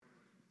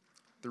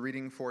The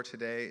reading for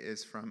today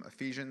is from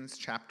Ephesians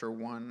chapter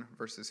 1,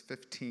 verses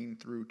 15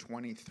 through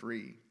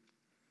 23.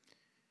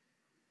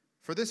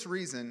 For this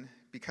reason,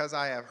 because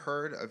I have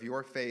heard of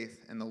your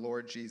faith in the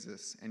Lord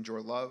Jesus and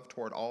your love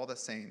toward all the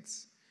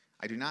saints,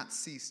 I do not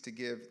cease to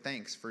give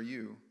thanks for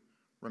you,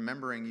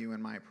 remembering you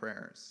in my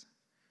prayers,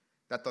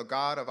 that the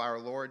God of our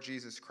Lord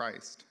Jesus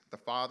Christ, the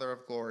Father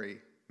of glory,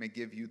 may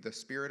give you the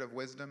spirit of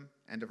wisdom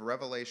and of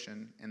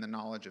revelation in the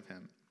knowledge of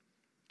him,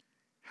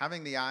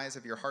 having the eyes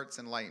of your hearts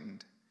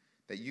enlightened,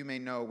 that you may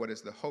know what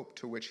is the hope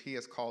to which he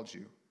has called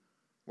you,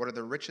 what are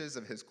the riches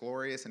of his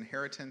glorious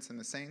inheritance in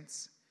the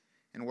saints,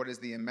 and what is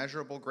the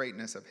immeasurable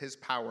greatness of his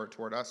power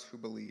toward us who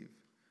believe,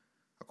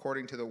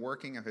 according to the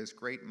working of his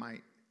great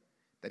might,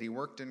 that he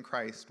worked in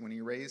Christ when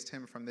he raised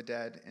him from the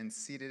dead and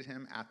seated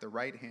him at the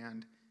right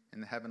hand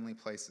in the heavenly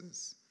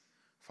places,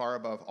 far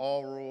above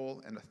all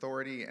rule and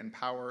authority and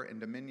power and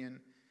dominion,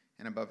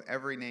 and above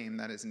every name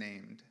that is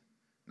named,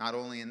 not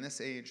only in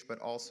this age, but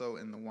also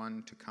in the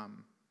one to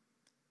come.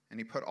 And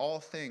he put all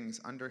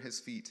things under his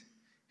feet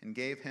and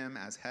gave him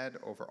as head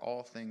over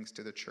all things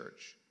to the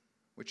church,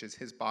 which is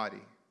his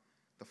body,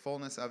 the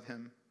fullness of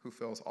him who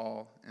fills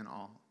all in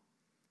all.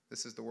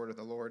 This is the word of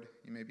the Lord.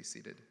 You may be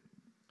seated.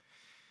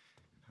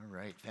 All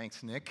right.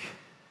 Thanks, Nick.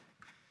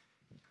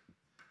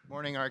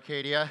 Morning,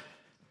 Arcadia.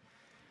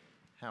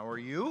 How are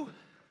you?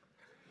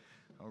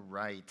 All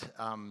right.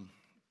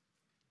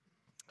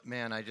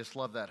 Man, I just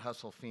love that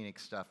Hustle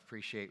Phoenix stuff.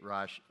 Appreciate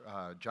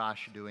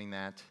Josh doing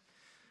that.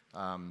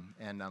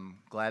 And I'm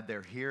glad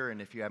they're here.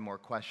 And if you have more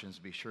questions,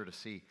 be sure to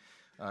see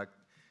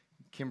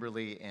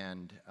Kimberly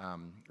and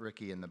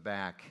Ricky in the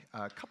back.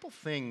 A couple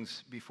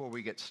things before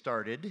we get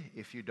started,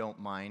 if you don't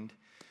mind.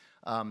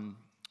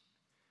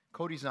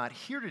 Cody's not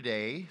here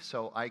today,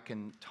 so I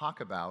can talk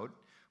about,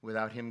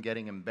 without him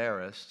getting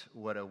embarrassed,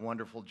 what a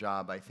wonderful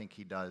job I think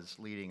he does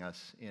leading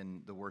us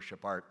in the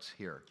worship arts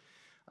here.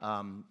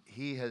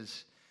 He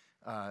has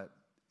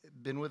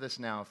been with us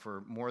now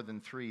for more than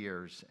 3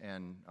 years,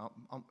 and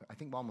I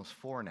think almost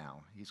 4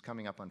 now. He's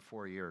coming up on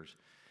 4 years.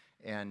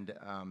 And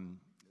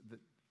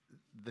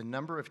the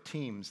number of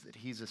teams that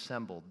he's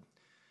assembled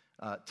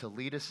to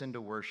lead us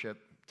into worship,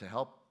 to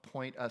help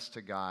point us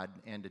to God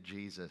and to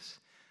Jesus,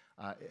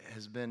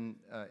 has been,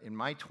 in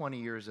my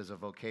 20 years as a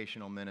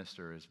vocational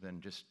minister, has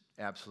been just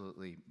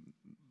absolutely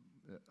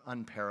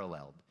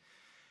unparalleled.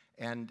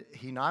 And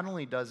he not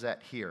only does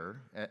that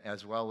here,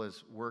 as well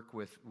as work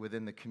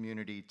within the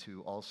community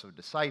to also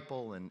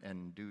disciple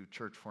and do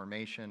church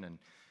formation, and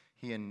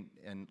he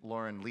and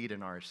Lauren lead an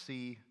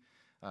RC,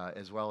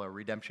 as well a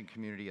redemption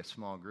community, a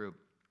small group.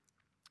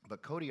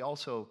 But Cody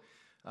also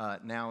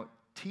now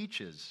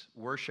teaches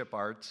worship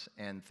arts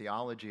and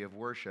theology of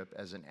worship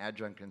as an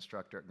adjunct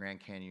instructor at Grand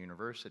Canyon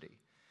University.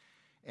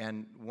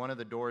 And one of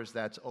the doors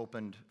that's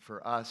opened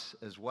for us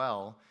as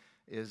well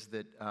is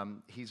that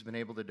he's been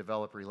able to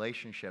develop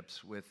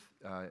relationships with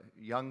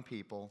young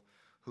people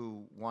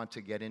who want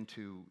to get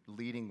into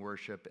leading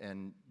worship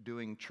and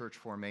doing church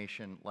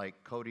formation like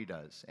Cody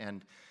does.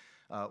 And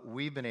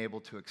we've been able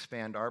to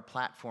expand our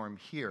platform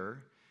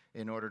here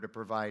in order to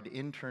provide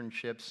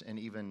internships and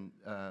even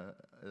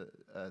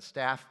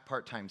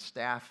part-time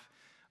staff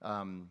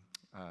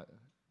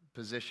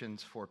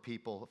positions for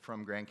people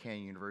from Grand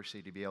Canyon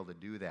University to be able to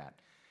do that.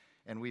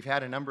 And we've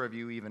had a number of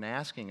you even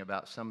asking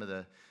about some of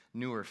the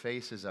newer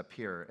faces up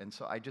here. And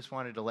so I just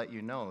wanted to let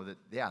you know that,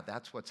 yeah,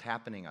 that's what's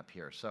happening up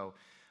here. So,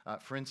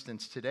 for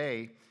instance,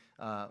 today,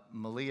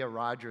 Malia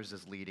Rogers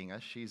is leading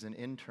us. She's an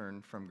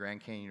intern from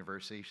Grand Canyon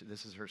University.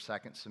 This is her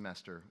second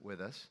semester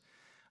with us.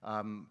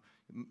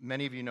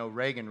 Many of you know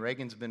Reagan.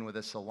 Reagan's been with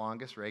us the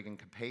longest, Reagan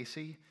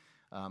Capacey.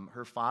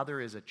 Her father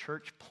is a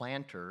church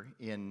planter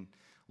in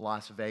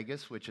Las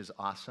Vegas, which is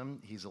awesome.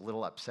 He's a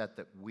little upset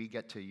that we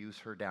get to use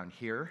her down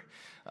here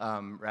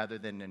rather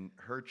than in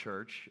her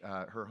church,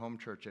 her home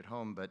church at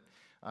home. But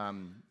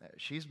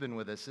she's been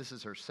with us. This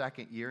is her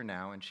second year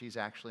now, and she's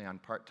actually on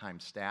part-time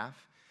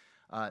staff.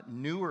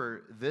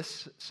 Newer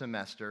this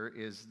semester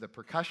is the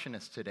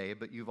percussionist today,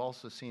 but you've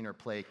also seen her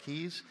play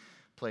keys,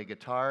 play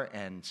guitar,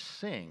 and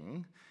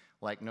sing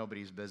like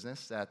nobody's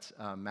business. That's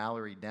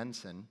Mallory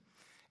Denson.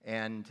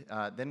 And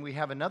then we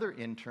have another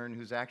intern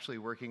who's actually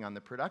working on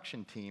the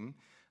production team,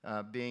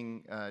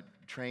 being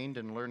trained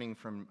and learning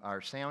from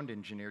our sound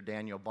engineer,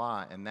 Daniel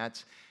Baugh, and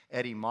that's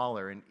Eddie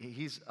Mahler. And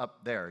he's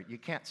up there. You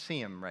can't see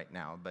him right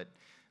now, but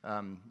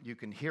you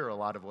can hear a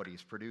lot of what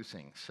he's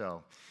producing.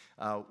 So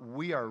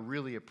we are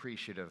really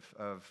appreciative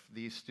of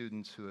these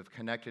students who have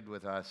connected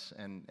with us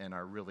and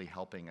are really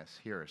helping us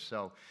here.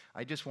 So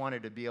I just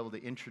wanted to be able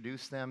to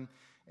introduce them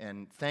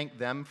and thank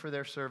them for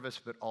their service,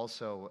 but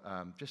also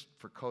just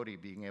for Cody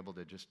being able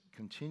to just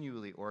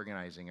continually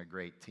organizing a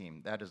great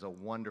team. That is a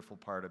wonderful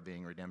part of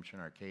being Redemption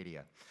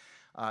Arcadia.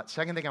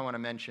 Second thing I want to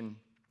mention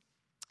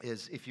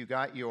is if you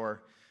got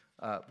your,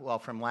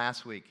 from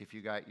last week, if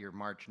you got your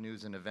March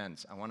news and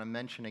events, I want to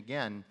mention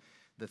again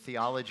the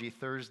Theology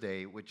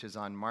Thursday, which is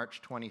on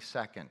March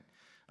 22nd,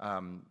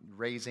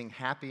 Raising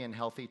Happy and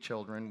Healthy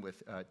Children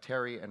with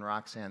Terry and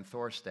Roxanne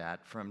Thorstadt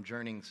from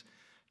Journey's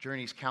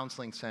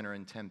Counseling Center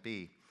in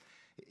Tempe.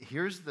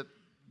 here's the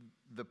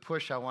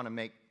push I want to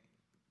make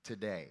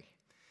today.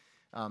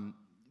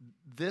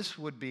 This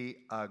would be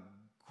a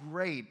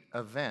great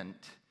event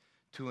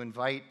to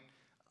invite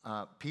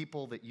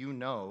people that you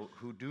know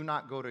who do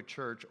not go to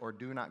church or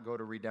do not go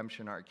to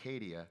Redemption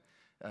Arcadia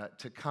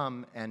to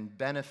come and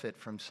benefit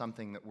from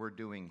something that we're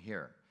doing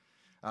here.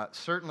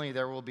 Certainly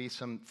there will be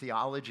some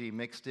theology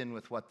mixed in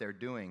with what they're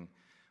doing,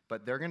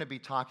 but they're going to be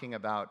talking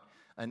about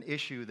an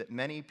issue that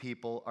many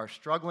people are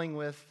struggling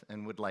with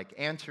and would like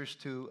answers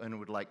to and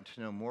would like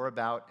to know more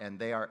about, and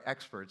they are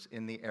experts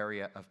in the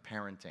area of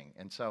parenting.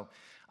 And so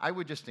I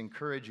would just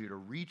encourage you to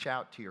reach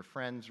out to your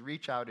friends,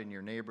 reach out in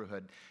your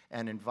neighborhood,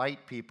 and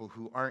invite people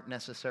who aren't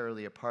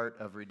necessarily a part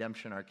of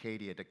Redemption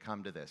Arcadia to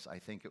come to this. I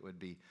think it would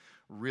be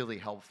really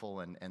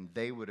helpful, and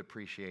they would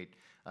appreciate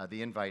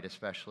the invite,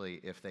 especially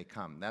if they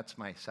come. That's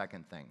my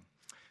second thing.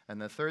 And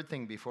the third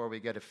thing before we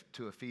get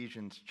to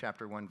Ephesians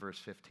chapter 1, verse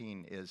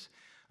 15 is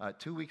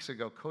 2 weeks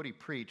ago, Cody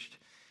preached,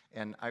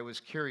 and I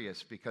was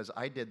curious because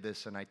I did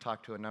this and I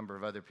talked to a number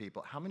of other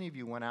people. How many of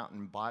you went out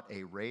and bought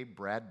a Ray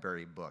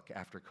Bradbury book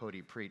after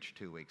Cody preached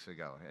 2 weeks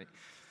ago?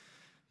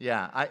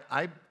 Yeah,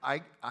 I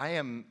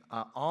am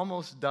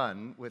almost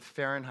done with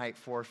Fahrenheit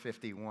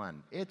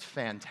 451. It's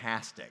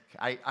fantastic.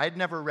 I'd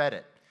never read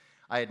it.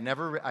 I'd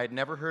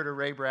never heard of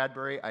Ray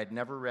Bradbury. I'd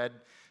never read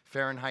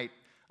Fahrenheit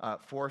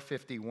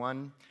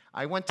 451.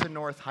 I went to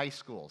North High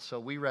School, so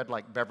we read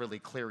like Beverly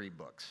Cleary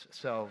books.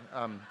 So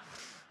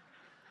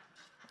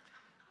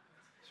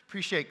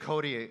appreciate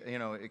Cody,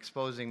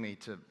 exposing me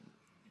to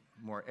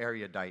more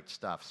erudite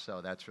stuff.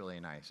 So that's really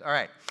nice. All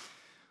right.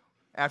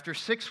 After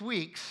 6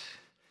 weeks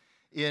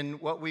in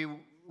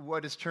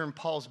what is termed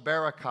Paul's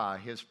Barakah,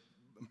 his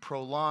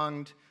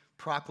prolonged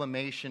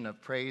proclamation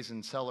of praise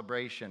and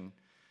celebration,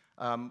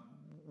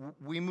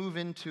 we move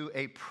into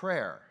a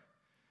prayer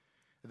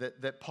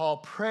that Paul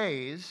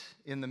prays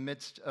in the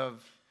midst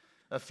of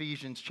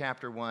Ephesians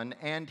chapter 1,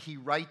 and he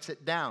writes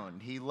it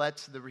down. He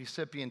lets the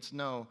recipients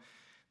know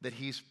that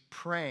he's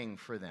praying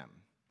for them.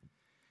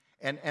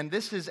 And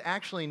this is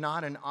actually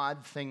not an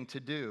odd thing to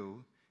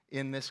do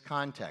in this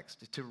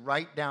context, to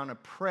write down a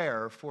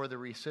prayer for the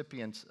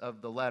recipients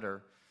of the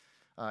letter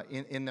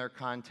in their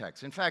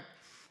context. In fact,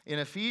 in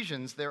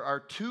Ephesians, there are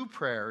 2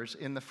 prayers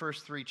in the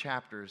first 3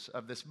 chapters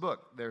of this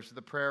book. There's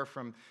the prayer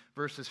from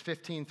verses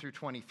 15 through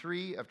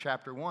 23 of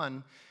chapter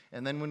 1,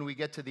 and then when we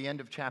get to the end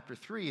of chapter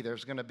 3,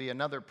 there's going to be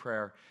another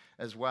prayer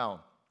as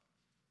well.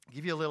 I'll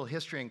give you a little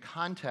history and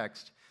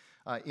context.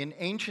 In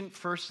ancient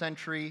first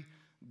century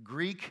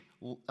Greek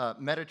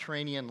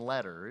Mediterranean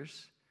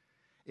letters,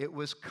 it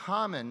was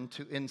common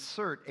to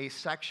insert a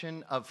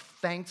section of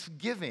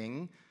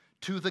thanksgiving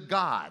to the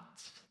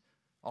gods,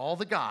 all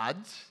the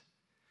gods,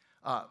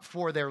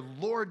 for their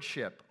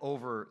lordship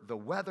over the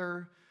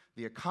weather,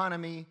 the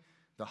economy,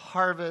 the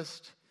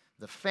harvest,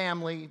 the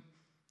family,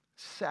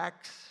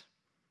 sex,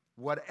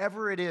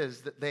 whatever it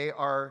is that they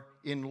are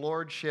in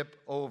lordship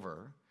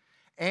over,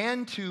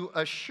 and to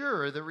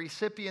assure the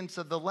recipients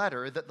of the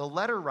letter that the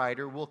letter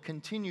writer will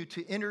continue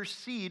to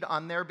intercede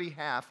on their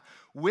behalf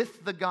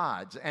with the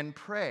gods and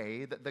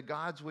pray that the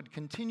gods would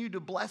continue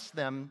to bless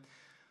them,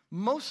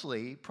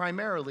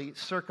 primarily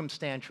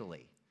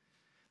circumstantially.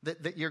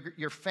 That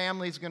your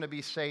family's going to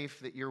be safe,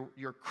 that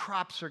your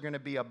crops are going to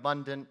be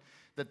abundant,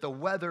 that the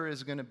weather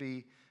is going to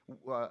be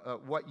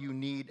what you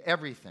need,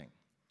 everything.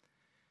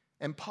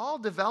 And Paul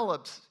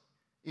develops,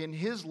 in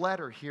his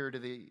letter here to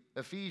the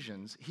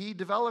Ephesians, he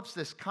develops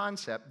this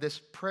concept, this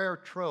prayer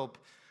trope,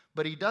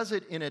 but he does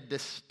it in a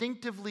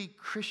distinctively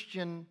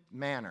Christian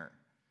manner.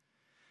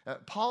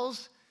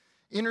 Paul's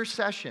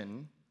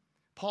intercession,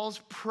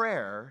 Paul's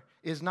prayer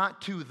is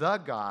not to the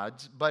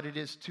gods, but it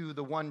is to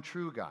the one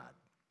true God.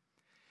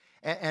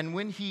 And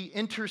when he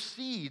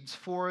intercedes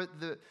for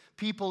the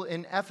people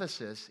in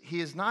Ephesus, he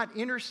is not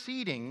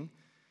interceding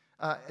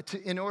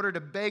in order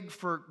to beg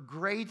for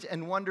great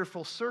and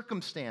wonderful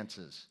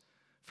circumstances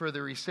for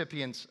the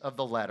recipients of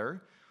the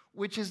letter,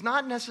 which is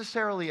not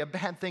necessarily a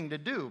bad thing to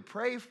do.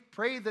 Pray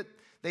that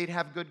they'd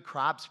have good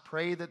crops,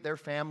 pray that their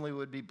family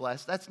would be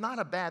blessed. That's not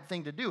a bad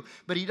thing to do.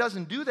 But he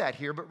doesn't do that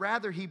here, but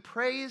rather he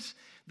prays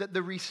that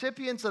the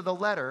recipients of the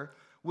letter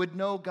would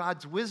know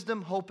God's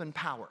wisdom, hope, and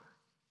power.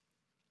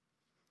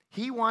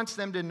 He wants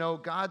them to know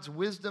God's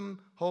wisdom,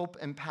 hope,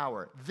 and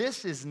power.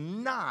 This is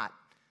not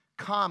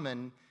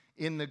common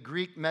in the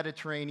Greek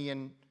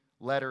Mediterranean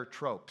letter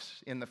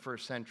tropes in the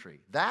first century.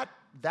 That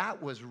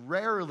was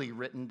rarely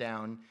written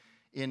down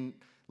in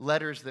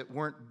letters that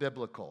weren't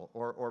biblical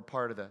or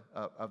part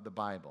of the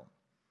Bible.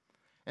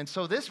 And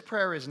so this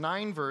prayer is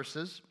 9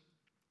 verses.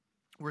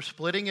 We're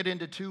splitting it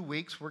into 2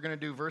 weeks. We're going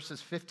to do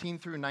verses 15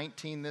 through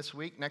 19 this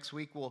week. Next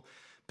week we'll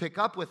pick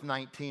up with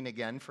 19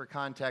 again for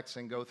context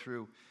and go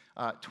through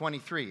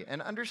 23.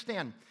 And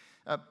understand,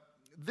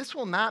 this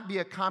will not be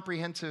a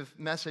comprehensive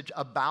message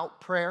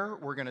about prayer.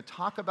 We're going to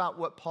talk about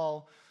what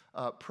Paul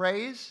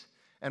prays,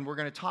 and we're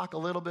going to talk a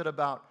little bit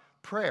about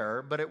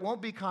prayer, but it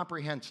won't be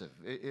comprehensive.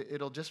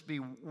 It'll just be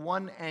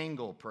one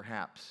angle,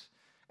 perhaps,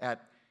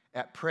 at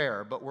at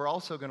prayer, but we're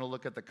also going to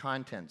look at the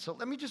content. So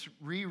let me just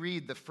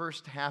reread the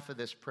first half of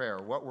this prayer,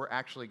 what we're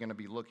actually going to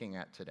be looking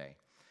at today.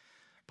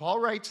 Paul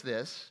writes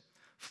this,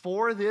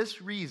 for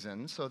this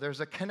reason, so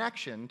there's a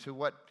connection to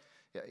what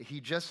he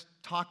just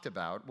talked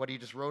about, what he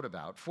just wrote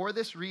about. For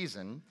this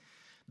reason,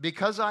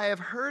 because I have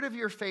heard of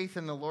your faith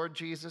in the Lord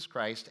Jesus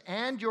Christ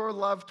and your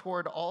love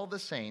toward all the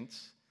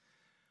saints,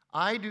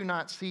 I do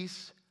not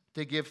cease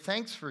to give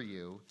thanks for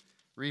you,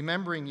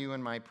 remembering you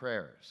in my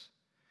prayers,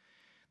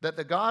 that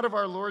the God of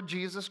our Lord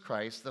Jesus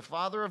Christ, the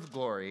Father of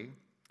glory,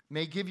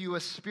 may give you a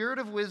spirit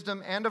of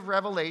wisdom and of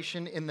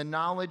revelation in the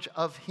knowledge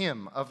of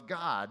him, of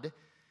God,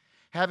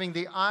 having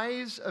the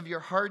eyes of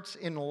your hearts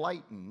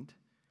enlightened,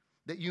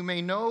 that you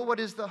may know what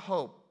is the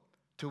hope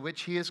to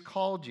which he has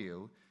called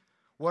you,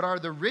 what are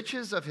the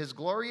riches of his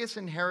glorious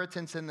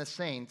inheritance in the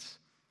saints,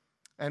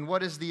 and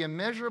what is the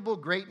immeasurable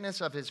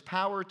greatness of his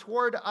power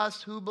toward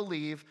us who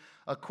believe,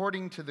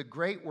 according to the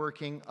great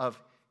working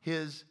of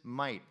his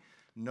might.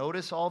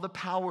 Notice all the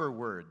power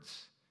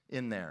words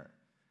in there.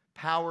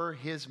 Power,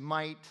 his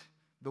might,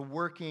 the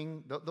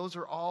working, those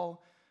are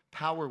all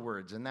power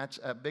words, and that's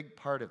a big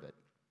part of it.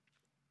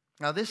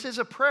 Now, this is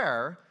a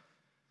prayer.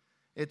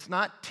 It's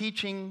not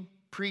teaching,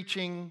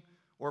 preaching,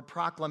 or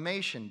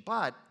proclamation,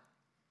 but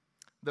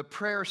the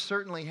prayer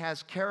certainly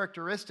has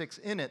characteristics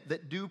in it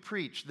that do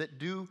preach, that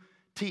do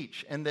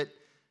teach, and that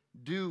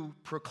do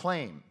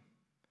proclaim.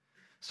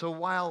 So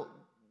while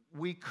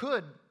we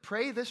could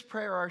pray this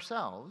prayer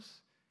ourselves,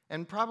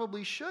 and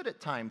probably should at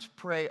times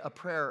pray a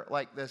prayer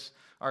like this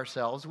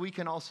ourselves, we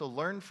can also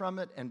learn from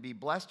it and be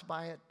blessed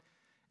by it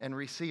and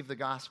receive the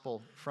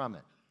gospel from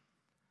it.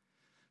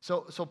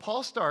 So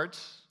Paul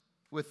starts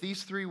with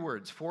these three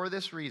words, for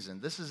this reason.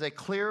 This is a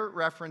clear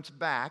reference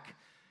back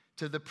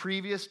to the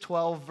previous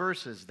 12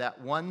 verses, that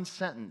one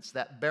sentence,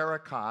 that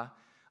barakah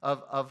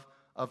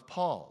of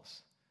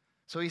Paul's.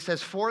 So he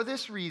says, for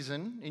this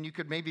reason, and you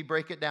could maybe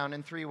break it down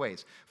in three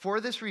ways.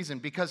 For this reason,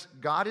 because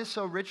God has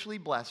so richly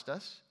blessed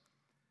us.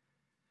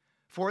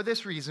 For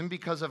this reason,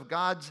 because of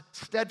God's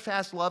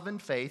steadfast love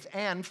and faith.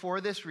 And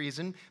for this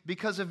reason,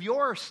 because of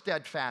your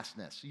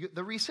steadfastness,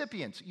 the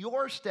recipients,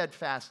 your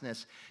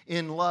steadfastness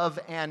in love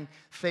and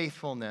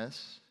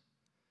faithfulness,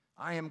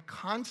 I am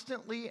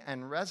constantly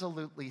and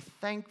resolutely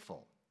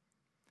thankful.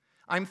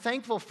 I'm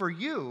thankful for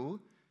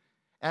you,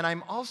 and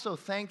I'm also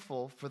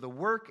thankful for the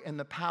work and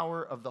the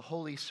power of the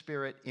Holy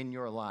Spirit in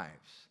your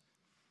lives.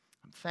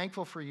 I'm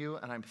thankful for you,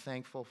 and I'm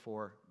thankful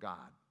for God.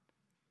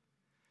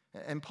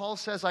 And Paul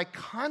says, I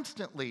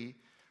constantly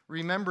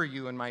remember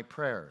you in my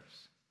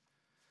prayers.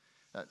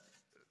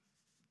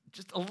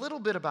 Just a little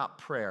bit about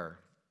prayer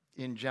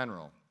in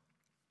general.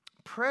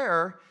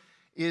 Prayer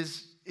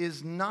is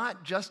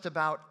not just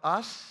about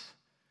us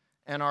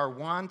and our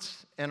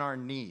wants and our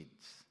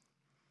needs.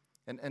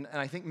 And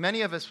I think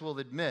many of us will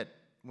admit,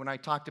 when I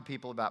talk to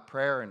people about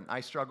prayer, and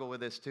I struggle with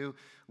this too,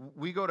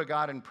 we go to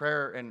God in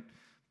prayer and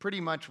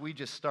pretty much we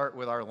just start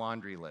with our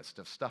laundry list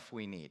of stuff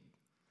we need,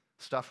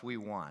 stuff we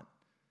want,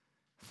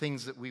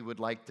 things that we would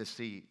like to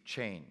see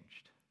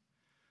changed.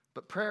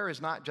 But prayer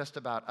is not just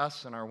about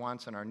us and our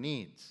wants and our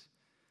needs.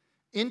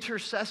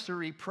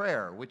 Intercessory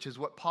prayer, which is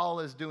what Paul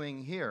is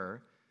doing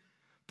here,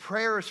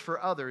 prayers for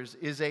others,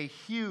 is a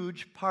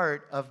huge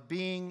part of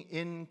being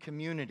in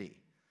community.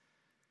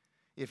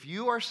 If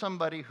you are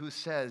somebody who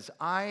says,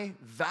 I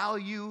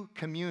value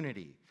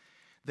community,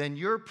 then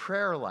your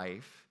prayer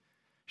life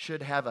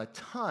should have a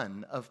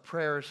ton of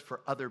prayers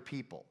for other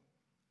people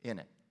in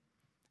it,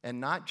 and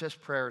not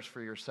just prayers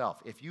for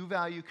yourself. If you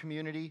value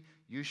community,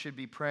 you should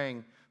be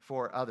praying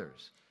for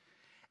others.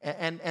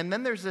 And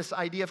then there's this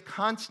idea of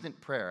constant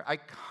prayer. I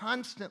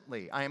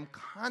am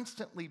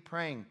constantly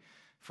praying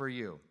for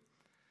you.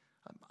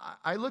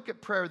 I look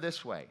at prayer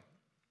this way.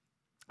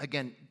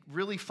 Again,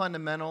 really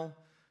fundamental,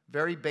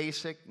 very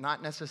basic,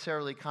 not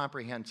necessarily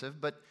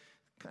comprehensive, but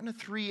kind of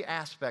three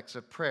aspects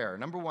of prayer.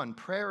 Number one,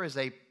 prayer is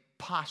a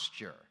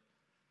posture.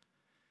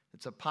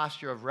 It's a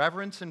posture of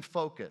reverence and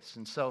focus.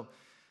 And so,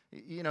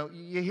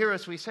 you hear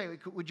us, we say,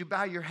 would you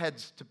bow your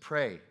heads to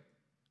pray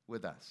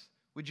with us?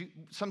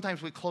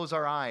 Sometimes we close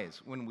our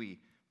eyes when we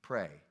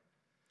pray.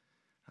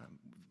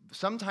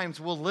 Sometimes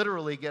we'll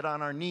literally get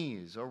on our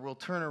knees, or we'll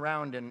turn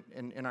around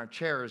in our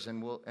chairs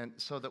and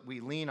so that we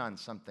lean on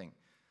something.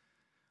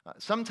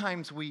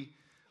 Sometimes we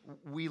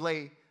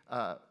lay,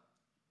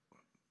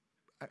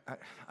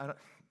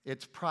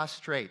 it's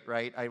prostrate,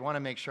 right? I want to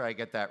make sure I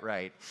get that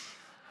right.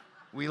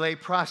 We lay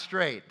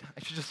prostrate.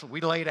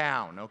 We lay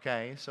down,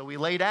 okay? So we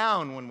lay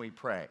down when we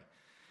pray.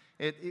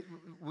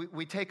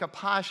 We take a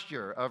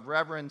posture of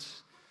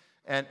reverence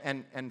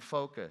and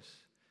focus.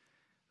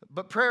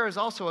 But prayer is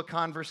also a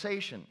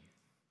conversation.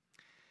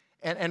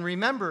 And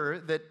remember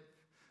that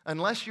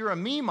unless you're a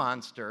me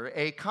monster,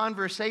 a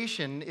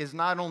conversation is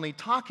not only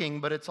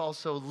talking, but it's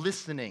also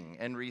listening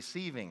and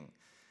receiving.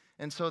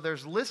 And so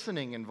there's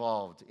listening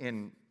involved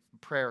in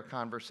prayer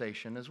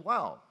conversation as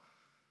well.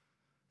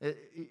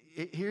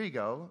 Here you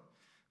go.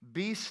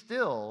 Be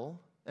still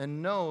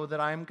and know that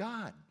I am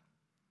God.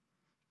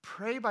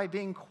 Pray by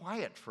being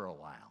quiet for a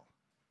while.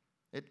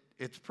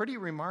 It's pretty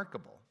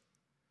remarkable.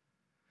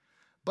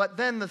 But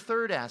then the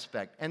third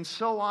aspect, and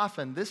so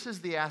often this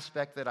is the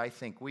aspect that I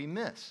think we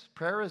miss.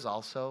 Prayer is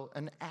also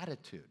an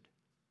attitude.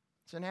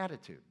 It's an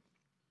attitude.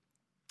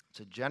 It's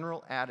a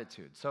general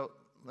attitude. So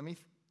let me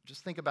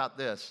just think about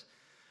this.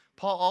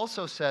 Paul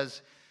also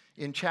says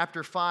in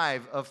chapter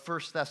 5 of 1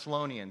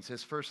 Thessalonians,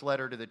 his first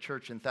letter to the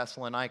church in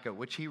Thessalonica,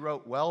 which he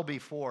wrote well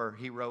before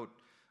he wrote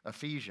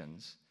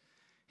Ephesians,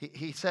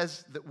 he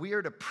says that we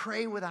are to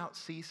pray without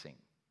ceasing.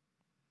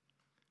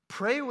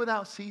 Pray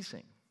without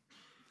ceasing.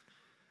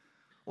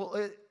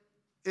 Well,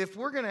 if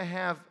we're going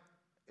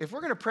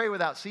to pray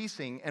without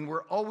ceasing and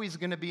we're always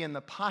going to be in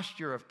the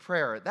posture of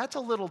prayer, that's a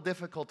little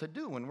difficult to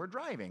do when we're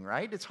driving,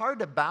 right? It's hard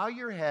to bow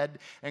your head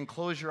and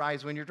close your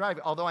eyes when you're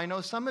driving. Although I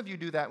know some of you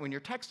do that when you're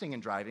texting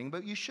and driving,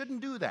 but you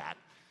shouldn't do that.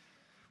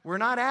 We're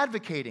not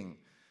advocating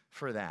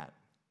for that.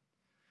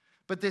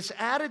 But this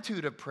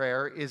attitude of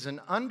prayer is an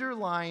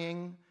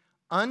underlying,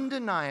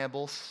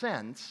 undeniable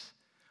sense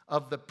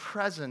of the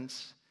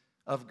presence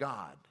of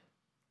God,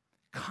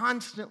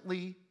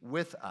 constantly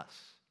with us.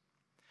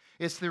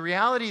 It's the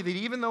reality that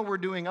even though we're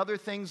doing other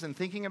things and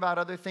thinking about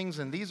other things,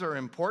 and these are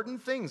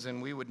important things,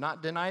 and we would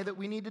not deny that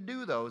we need to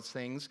do those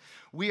things,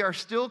 we are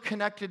still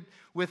connected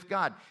with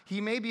God. He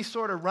may be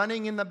sort of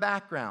running in the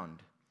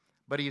background,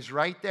 but He's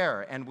right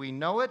there, and we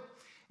know it,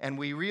 and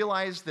we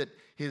realize that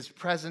His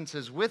presence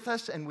is with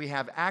us, and we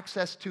have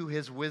access to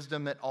His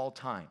wisdom at all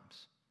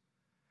times.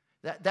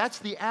 That's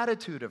the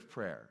attitude of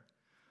prayer.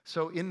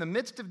 So in the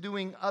midst of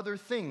doing other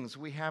things,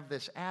 we have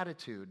this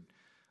attitude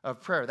of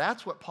prayer.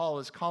 That's what Paul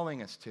is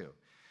calling us to.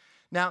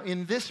 Now,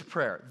 in this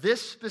prayer, this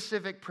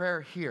specific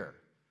prayer here,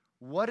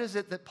 what is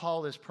it that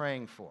Paul is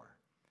praying for?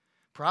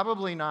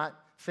 Probably not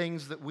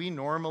things that we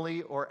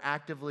normally or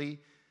actively,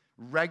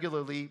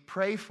 regularly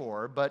pray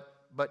for,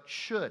 but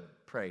should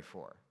pray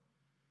for.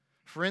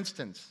 For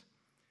instance,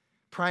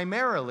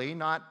 primarily,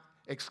 not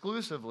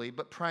exclusively,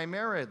 but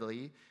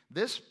primarily,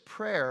 this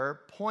prayer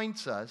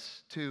points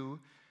us to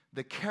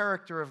the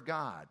character of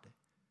God,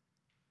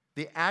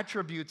 the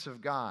attributes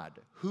of God,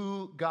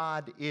 who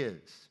God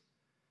is,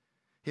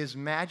 His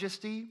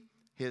majesty,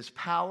 His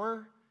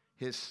power,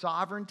 His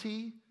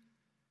sovereignty,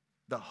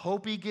 the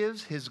hope He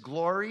gives, His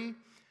glory,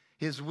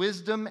 His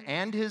wisdom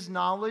and His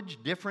knowledge,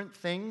 different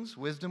things.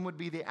 Wisdom would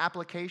be the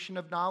application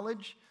of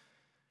knowledge,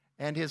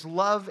 and His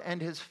love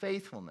and His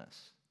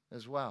faithfulness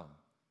as well.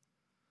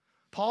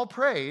 Paul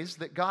prays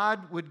that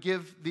God would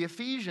give the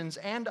Ephesians,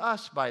 and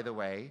us, by the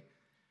way,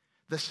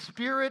 the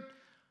spirit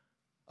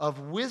of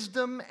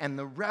wisdom and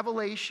the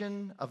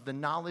revelation of the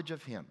knowledge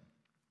of Him.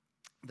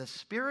 The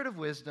spirit of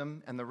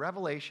wisdom and the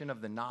revelation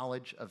of the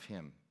knowledge of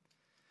Him.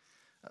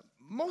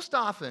 Most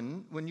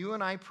often, when you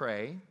and I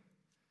pray,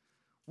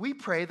 we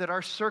pray that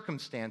our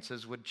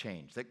circumstances would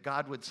change, that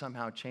God would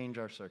somehow change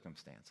our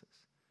circumstances.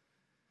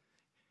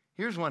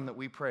 Here's one that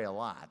we pray a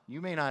lot.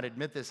 You may not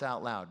admit this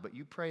out loud, but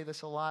you pray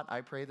this a lot,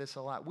 I pray this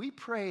a lot. We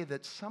pray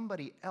that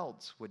somebody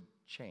else would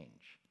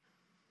change.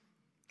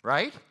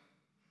 Right?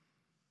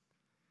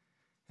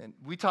 And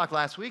we talked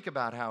last week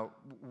about how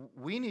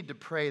we need to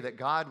pray that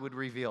God would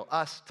reveal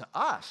us to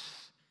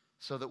us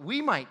so that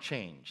we might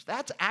change.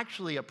 That's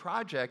actually a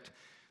project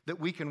that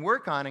we can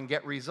work on and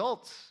get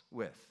results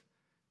with.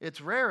 It's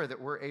rare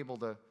that we're able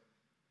to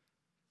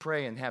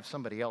pray and have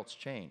somebody else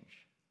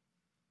change.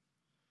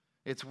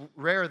 It's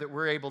rare that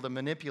we're able to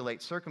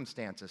manipulate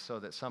circumstances so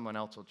that someone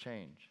else will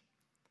change.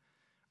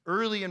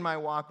 Early in my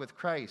walk with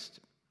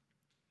Christ,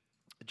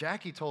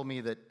 Jackie told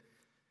me that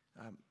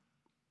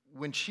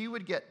when she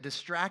would get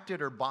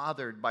distracted or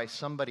bothered by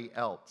somebody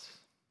else,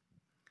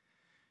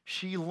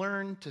 she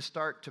learned to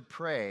start to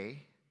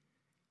pray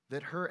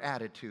that her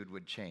attitude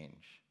would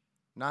change,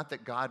 not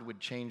that God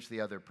would change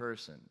the other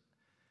person.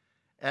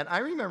 And I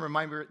remember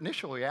my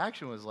initial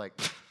reaction was like,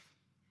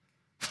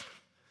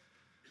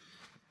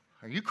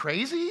 are you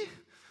crazy?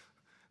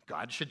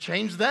 God should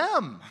change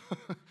them.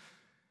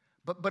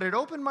 But it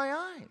opened my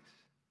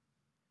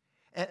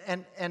eyes.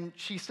 And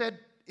she said,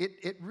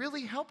 It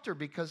really helped her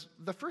because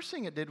the first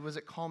thing it did was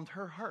it calmed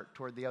her heart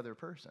toward the other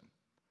person.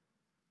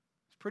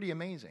 It's pretty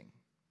amazing.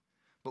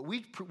 But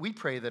we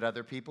pray that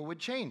other people would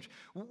change.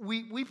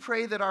 We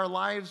pray that our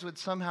lives would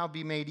somehow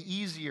be made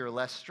easier,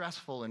 less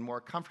stressful, and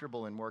more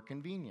comfortable and more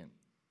convenient.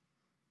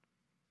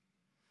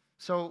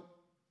 So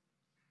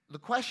the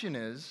question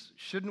is,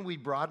 shouldn't we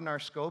broaden our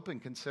scope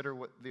and consider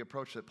what the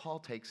approach that Paul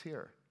takes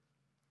here?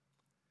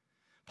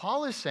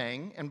 Paul is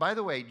saying, and by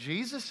the way,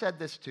 Jesus said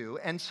this too,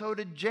 and so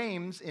did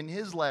James in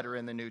his letter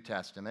in the New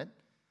Testament.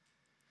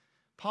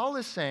 Paul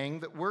is saying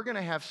that we're going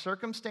to have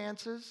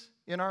circumstances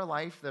in our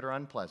life that are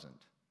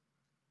unpleasant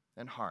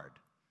and hard.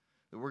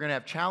 That we're going to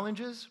have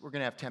challenges, we're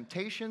going to have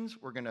temptations,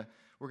 we're going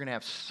to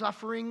have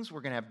sufferings,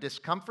 we're going to have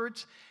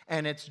discomforts,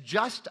 and it's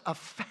just a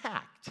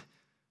fact.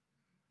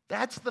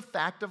 That's the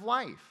fact of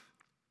life.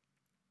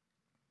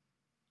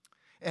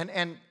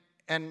 And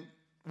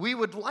we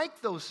would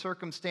like those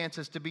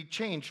circumstances to be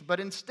changed, but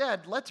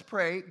instead, let's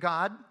pray,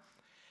 God,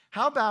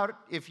 how about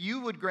if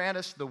you would grant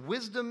us the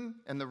wisdom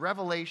and the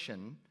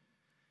revelation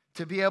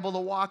to be able to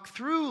walk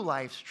through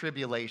life's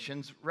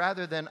tribulations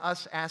rather than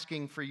us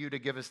asking for you to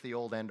give us the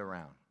old end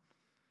around?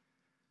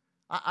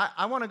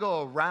 I want to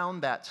go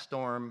around that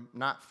storm,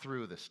 not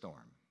through the storm.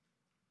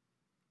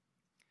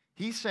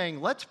 He's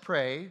saying, let's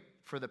pray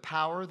for the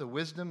power, the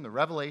wisdom, the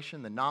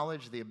revelation, the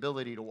knowledge, the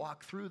ability to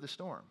walk through the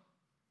storm.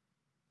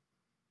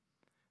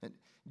 And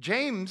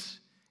James,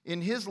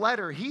 in his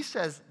letter, he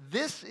says,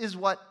 this is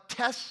what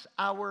tests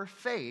our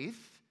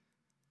faith.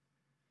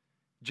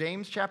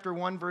 James chapter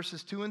 1,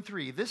 verses 2 and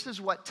 3. This is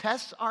what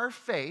tests our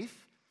faith,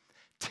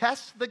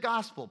 tests the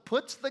gospel,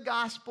 puts the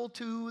gospel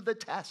to the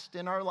test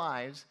in our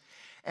lives.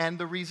 And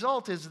the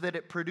result is that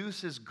it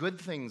produces good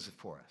things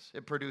for us.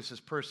 It produces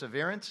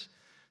perseverance,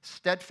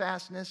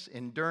 steadfastness,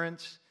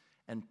 endurance,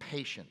 and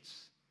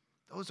patience.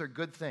 Those are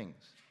good things.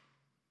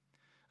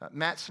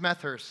 Matt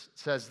Smethurst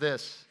says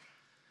this: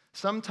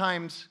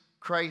 sometimes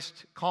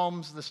Christ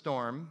calms the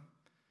storm,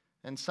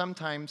 and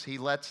sometimes he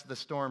lets the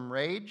storm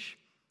rage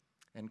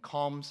and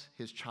calms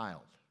his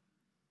child.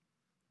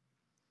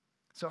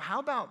 So how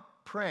about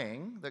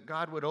praying that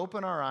God would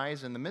open our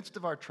eyes in the midst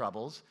of our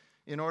troubles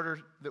in order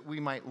that we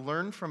might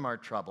learn from our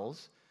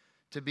troubles,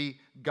 to be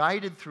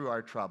guided through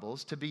our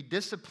troubles, to be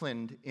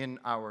disciplined in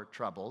our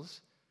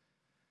troubles,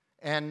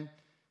 and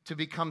to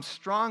become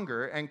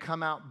stronger and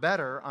come out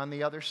better on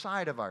the other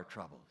side of our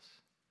troubles.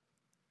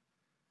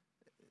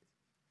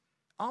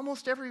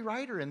 Almost every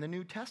writer in the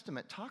New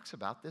Testament talks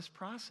about this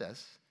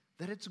process,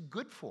 that it's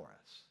good for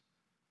us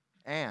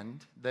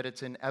and that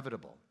it's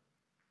inevitable.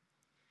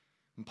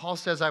 And Paul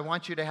says, I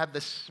want you to have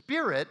the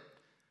spirit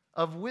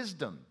of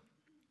wisdom.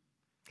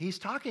 He's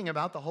talking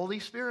about the Holy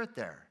Spirit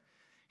there.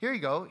 Here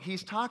you go.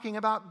 He's talking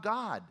about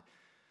God,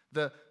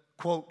 the,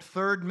 quote,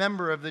 third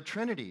member of the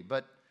Trinity,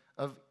 but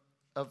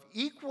of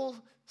equal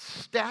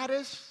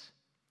status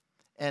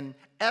and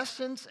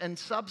essence and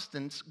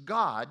substance,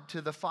 God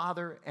to the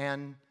Father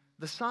and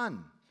the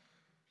Son.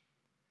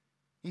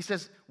 He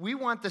says, we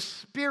want the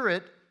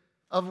spirit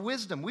of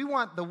wisdom. We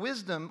want the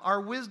wisdom,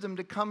 our wisdom,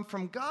 to come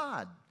from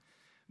God.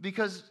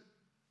 Because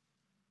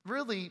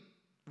really,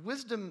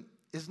 wisdom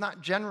is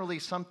not generally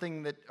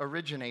something that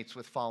originates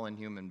with fallen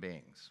human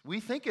beings. We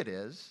think it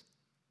is.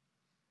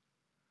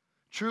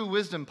 True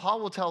wisdom, Paul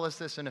will tell us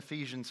this in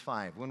Ephesians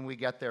 5 when we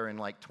get there in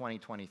like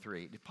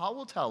 2023. Paul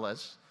will tell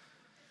us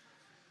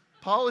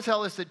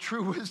that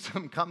true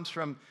wisdom comes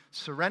from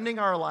surrendering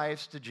our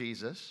lives to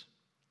Jesus,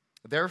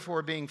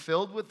 therefore being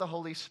filled with the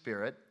Holy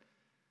Spirit,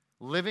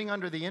 living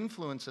under the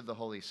influence of the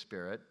Holy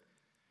Spirit,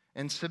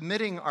 and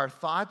submitting our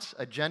thoughts,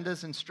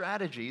 agendas, and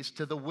strategies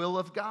to the will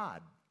of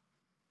God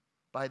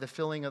by the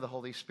filling of the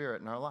Holy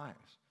Spirit in our lives.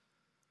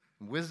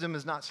 Wisdom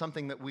is not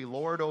something that we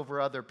lord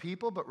over other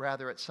people, but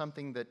rather it's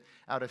something that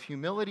out of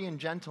humility and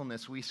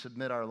gentleness we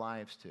submit our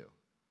lives to.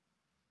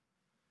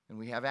 And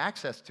we have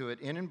access to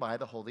it in and by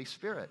the Holy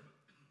Spirit.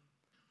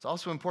 It's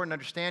also important to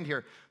understand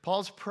here,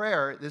 Paul's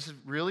prayer, this is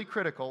really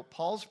critical,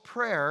 Paul's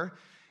prayer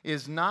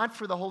is not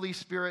for the Holy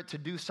Spirit to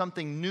do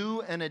something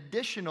new and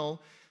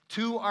additional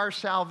to our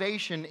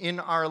salvation in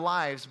our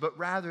lives, but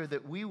rather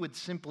that we would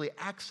simply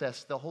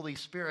access the Holy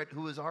Spirit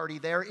who is already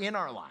there in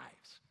our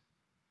lives.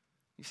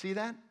 You see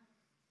that?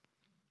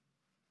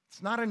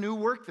 It's not a new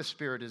work the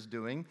Spirit is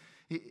doing.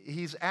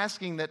 He's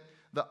asking that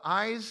the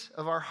eyes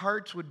of our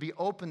hearts would be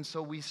open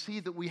so we see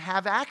that we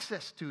have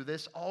access to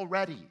this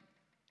already.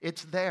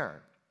 It's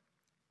there.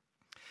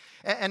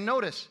 And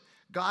notice,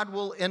 God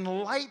will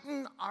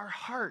enlighten our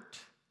heart.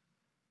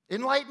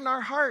 Enlighten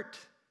our heart.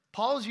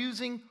 Paul's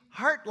using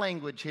heart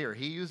language here.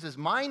 He uses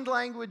mind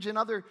language in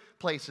other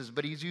places,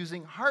 but he's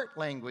using heart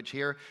language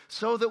here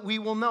so that we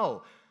will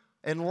know.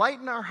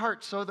 Enlighten our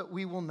heart so that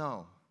we will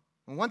know.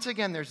 And once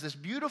again, there's this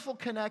beautiful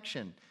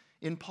connection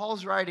in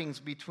Paul's writings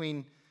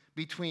between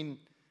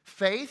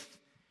faith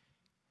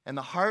and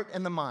the heart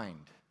and the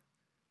mind,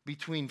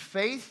 between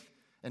faith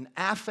and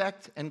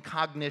affect and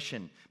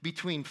cognition,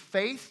 between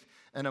faith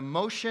and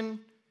emotion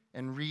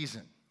and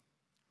reason.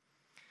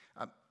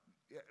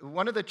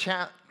 One of the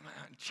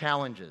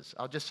challenges,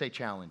 I'll just say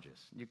challenges.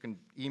 You can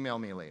email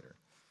me later.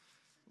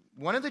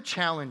 One of the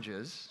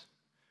challenges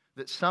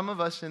that some of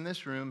us in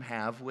this room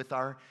have with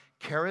our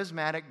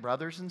charismatic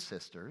brothers and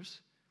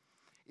sisters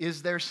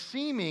is their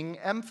seeming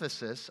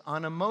emphasis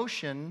on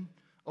emotion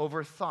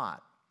over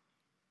thought.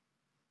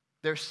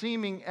 Their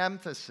seeming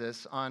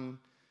emphasis on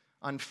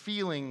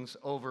feelings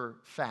over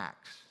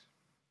facts.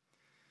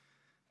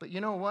 But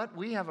you know what?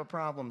 We have a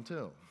problem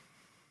too.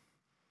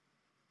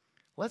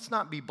 Let's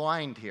not be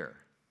blind here.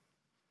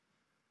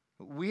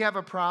 We have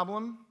a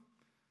problem.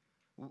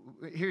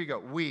 Here you go.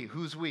 We.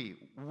 Who's we?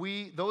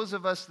 We, those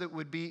of us that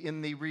would be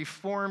in the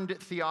Reformed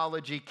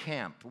theology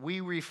camp. We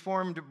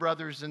Reformed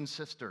brothers and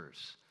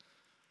sisters,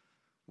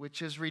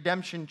 which is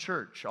Redemption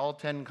Church, all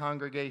 10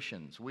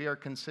 congregations. We are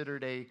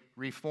considered a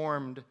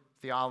Reformed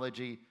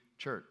theology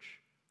church.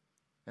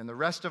 And the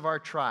rest of our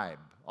tribe,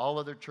 all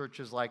other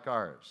churches like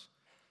ours.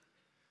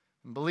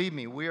 And believe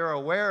me, we are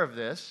aware of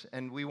this,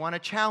 and we want to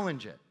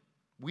challenge it.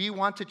 We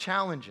want to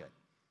challenge it.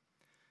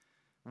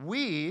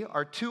 We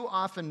are too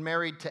often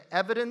married to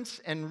evidence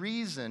and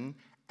reason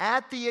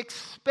at the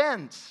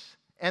expense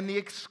and the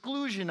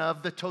exclusion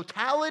of the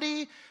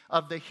totality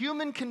of the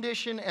human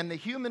condition and the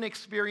human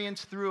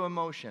experience through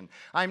emotion.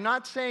 I'm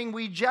not saying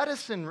we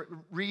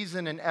jettison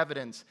reason and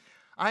evidence.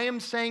 I am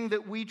saying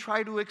that we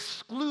try to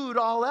exclude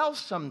all else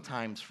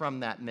sometimes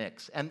from that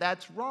mix, and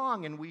that's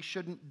wrong, and we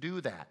shouldn't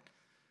do that.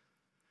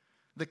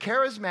 The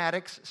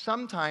charismatics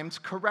sometimes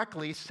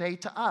correctly say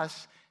to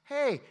us,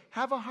 hey,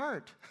 have a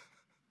heart.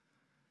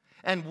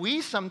 And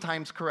we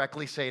sometimes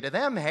correctly say to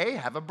them, hey,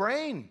 have a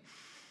brain.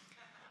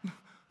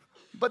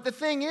 But the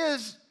thing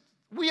is,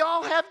 we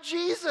all have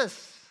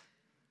Jesus.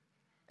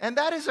 And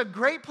that is a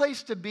great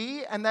place to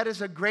be, and that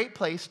is a great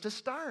place to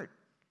start.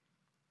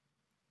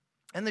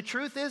 And the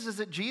truth is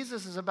that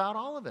Jesus is about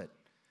all of it.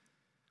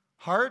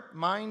 Heart,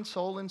 mind,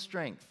 soul, and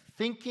strength.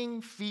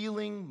 Thinking,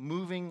 feeling,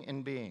 moving,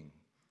 and being.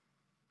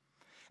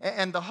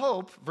 And the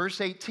hope,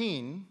 verse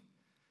 18,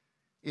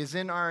 is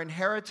in our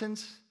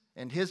inheritance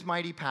and his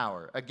mighty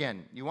power.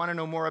 Again, you want to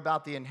know more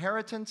about the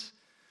inheritance?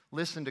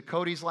 Listen to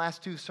Cody's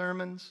last 2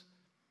 sermons.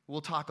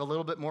 We'll talk a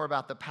little bit more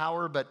about the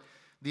power, but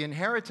the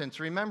inheritance,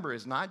 remember,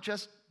 is not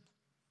just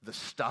the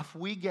stuff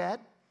we get,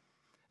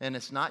 and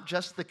it's not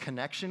just the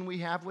connection we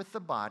have with the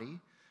body,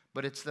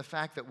 but it's the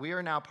fact that we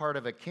are now part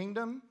of a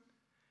kingdom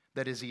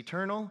that is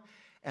eternal,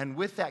 and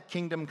with that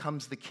kingdom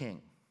comes the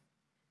king.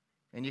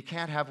 And you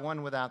can't have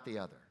one without the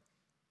other,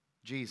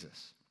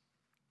 Jesus.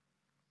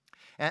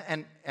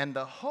 And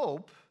the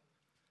hope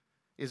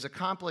is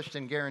accomplished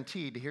and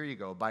guaranteed, here you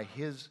go, by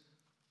his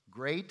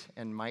great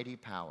and mighty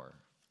power.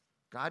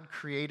 God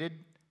created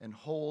and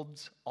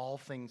holds all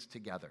things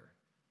together.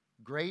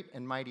 Great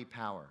and mighty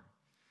power.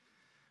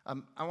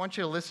 I want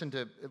you to listen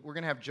to, we're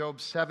going to have Job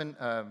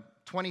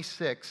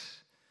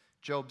 26,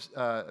 Job's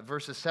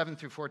verses 7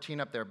 through 14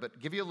 up there, but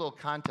give you a little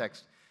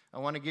context. I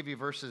want to give you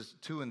verses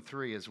 2 and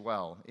 3 as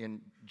well in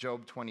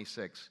Job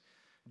 26.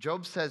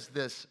 Job says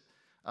this,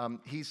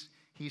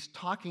 he's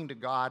talking to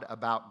God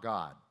about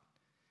God.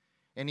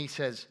 And he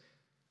says,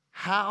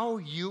 how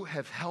you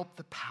have helped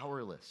the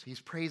powerless.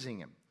 He's praising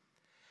him.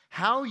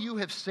 How you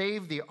have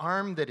saved the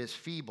arm that is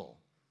feeble.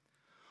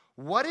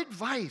 What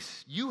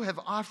advice you have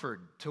offered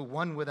to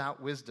one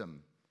without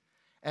wisdom.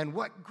 And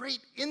what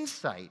great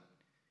insight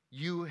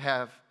you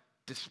have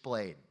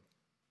displayed.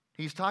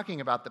 He's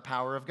talking about the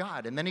power of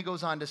God. And then he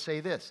goes on to say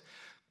this.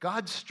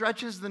 God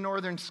stretches the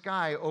northern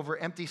sky over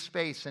empty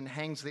space and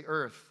hangs the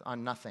earth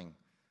on nothing.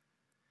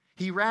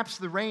 He wraps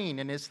the rain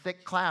in his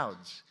thick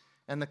clouds,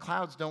 and the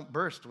clouds don't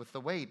burst with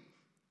the weight.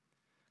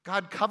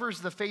 God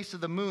covers the face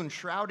of the moon,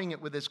 shrouding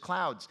it with his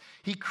clouds.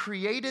 He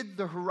created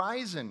the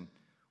horizon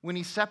when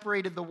he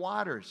separated the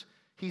waters.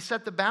 He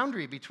set the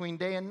boundary between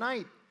day and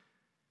night.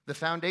 The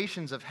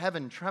foundations of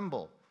heaven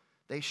tremble.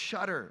 They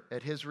shudder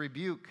at his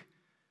rebuke.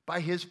 By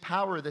his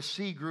power, the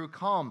sea grew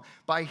calm.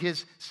 By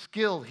his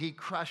skill, he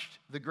crushed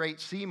the great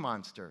sea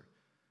monster.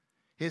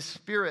 His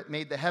spirit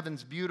made the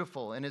heavens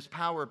beautiful, and his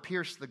power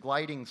pierced the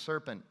gliding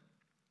serpent.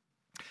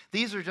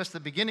 These are just the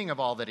beginning of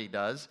all that he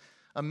does,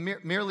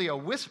 merely a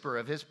whisper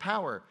of his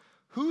power.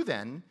 Who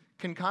then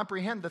can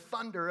comprehend the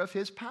thunder of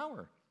his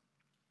power?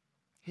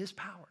 His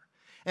power.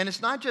 And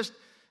it's not just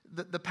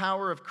the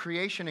power of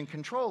creation and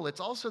control,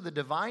 it's also the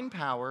divine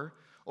power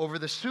over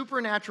the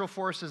supernatural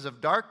forces of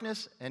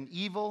darkness and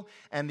evil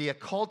and the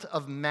occult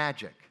of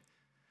magic.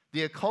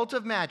 The occult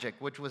of magic,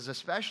 which was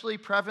especially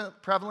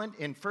prevalent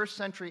in first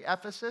century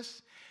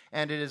Ephesus,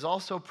 and it is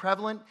also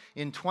prevalent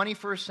in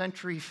 21st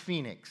century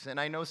Phoenix. And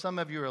I know some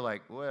of you are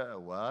like,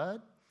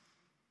 what?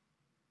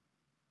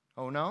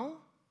 Oh no?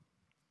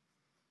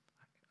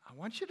 I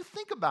want you to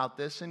think about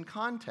this in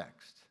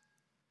context.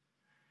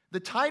 The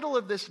title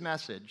of this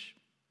message,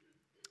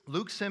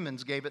 Luke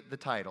Simmons gave it the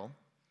title,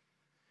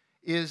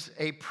 is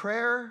A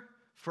Prayer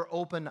for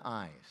Open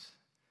Eyes.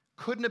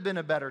 Couldn't have been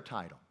a better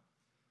title.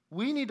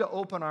 We need to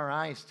open our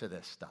eyes to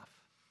this stuff.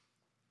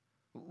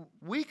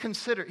 We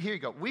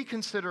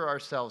consider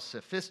ourselves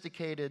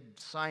sophisticated,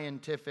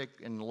 scientific,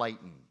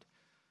 enlightened.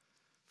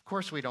 Of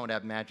course we don't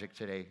have magic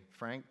today,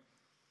 Frank.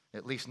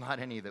 At least not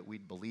any that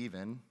we'd believe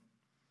in.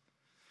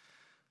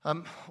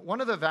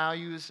 One of the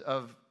values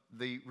of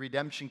the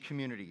redemption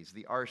communities,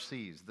 the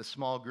RCs, the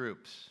small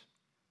groups,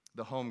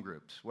 the home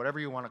groups, whatever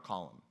you want to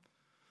call them,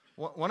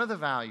 one of the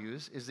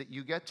values is that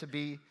you get to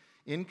be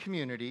in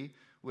community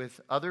with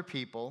other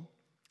people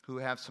who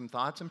have some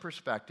thoughts and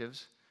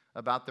perspectives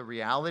about the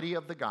reality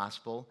of the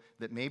gospel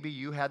that maybe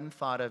you hadn't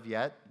thought of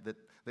yet,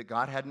 that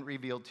God hadn't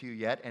revealed to you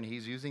yet, and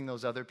he's using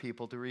those other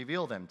people to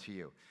reveal them to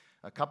you.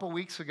 A couple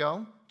weeks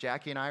ago,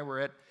 Jackie and I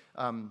were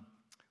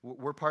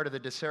we're part of the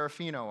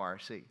DeSerafino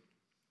RC.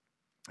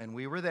 And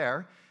we were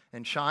there,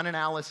 and Sean and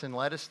Allison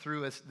led us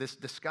through this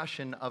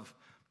discussion of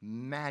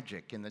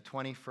magic in the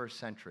 21st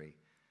century.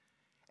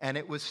 And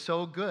it was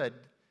so good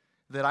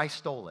that I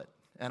stole it,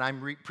 and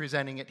I'm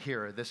presenting it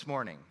here this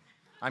morning.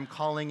 I'm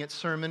calling it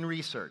sermon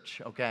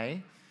research,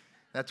 okay?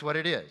 That's what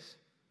it is.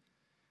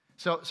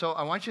 So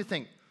I want you to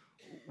think,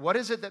 what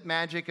is it that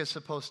magic is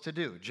supposed to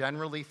do?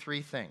 Generally,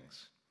 3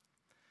 things.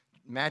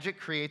 Magic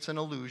creates an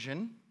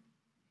illusion,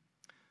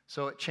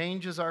 so it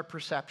changes our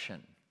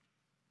perception.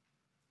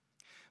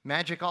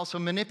 Magic also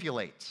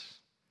manipulates.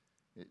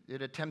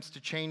 It attempts to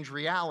change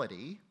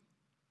reality.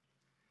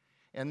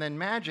 And then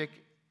magic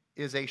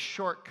is a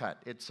shortcut.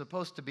 It's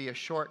supposed to be a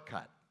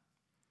shortcut.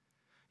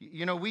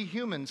 You know, we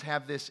humans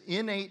have this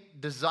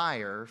innate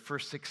desire for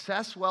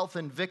success, wealth,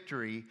 and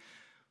victory,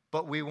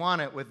 but we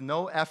want it with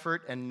no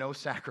effort and no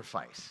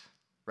sacrifice,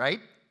 right?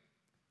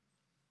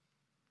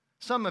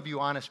 Some of you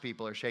honest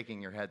people are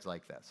shaking your heads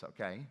like this,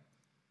 okay?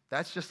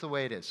 That's just the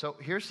way it is. So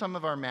here's some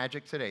of our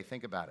magic today.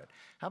 Think about it.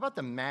 How about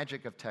the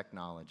magic of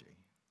technology?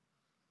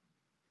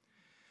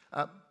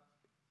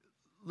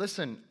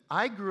 Listen,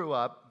 I grew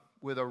up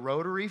with a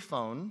rotary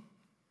phone,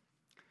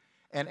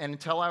 and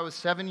until I was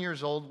 7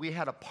 years old, we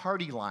had a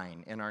party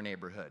line in our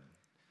neighborhood.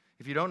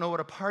 If you don't know what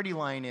a party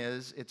line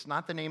is, it's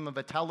not the name of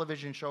a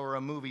television show or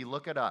a movie.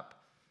 Look it up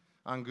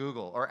on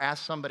Google, or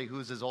ask somebody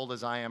who's as old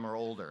as I am or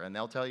older, and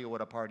they'll tell you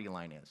what a party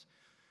line is.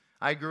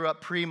 I grew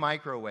up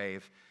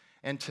pre-microwave,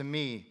 and to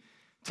me,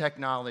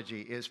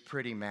 technology is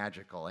pretty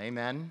magical.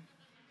 Amen?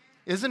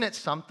 Isn't it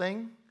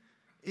something?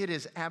 It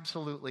is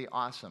absolutely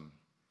awesome.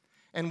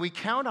 And we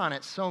count on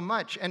it so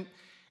much.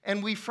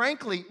 And we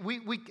frankly,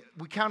 we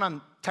count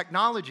on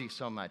technology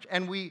so much.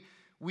 And we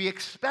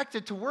expect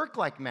it to work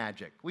like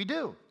magic. We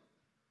do.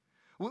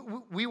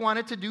 We want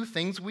it to do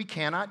things we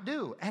cannot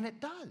do. And it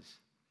does.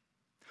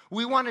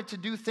 We want it to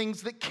do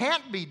things that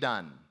can't be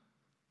done.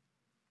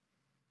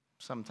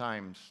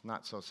 Sometimes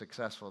not so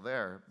successful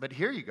there. But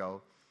here you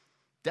go.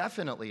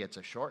 Definitely it's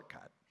a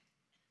shortcut.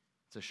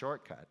 It's a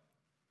shortcut.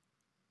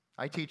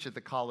 I teach at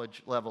the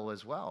college level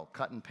as well.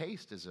 Cut and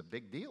paste is a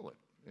big deal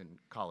in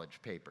college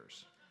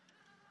papers.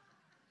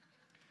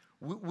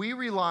 We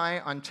rely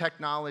on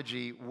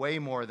technology way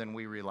more than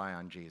we rely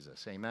on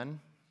Jesus. Amen?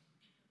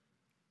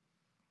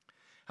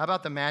 How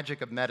about the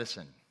magic of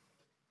medicine?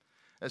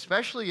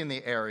 Especially in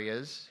the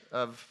areas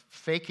of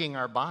faking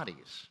our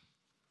bodies,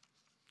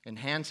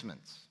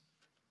 enhancements.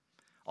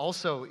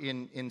 Also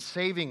in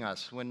saving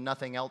us when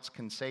nothing else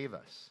can save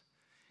us.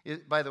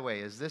 By the way,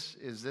 is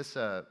this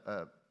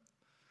a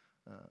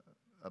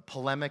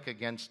polemic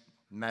against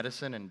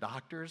medicine and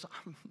doctors?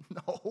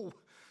 No.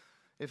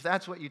 If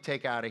that's what you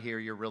take out of here,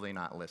 you're really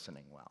not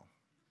listening well.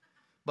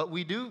 But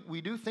we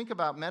do think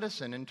about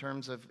medicine in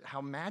terms of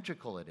how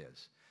magical it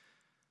is.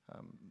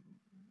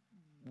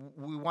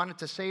 We want it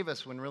to save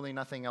us when really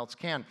nothing else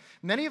can.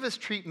 Many of us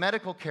treat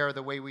medical care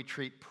the way we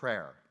treat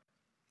prayer.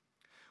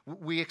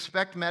 We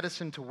expect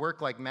medicine to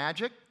work like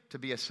magic, to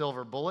be a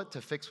silver bullet,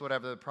 to fix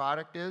whatever the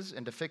product is,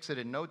 and to fix it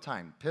in no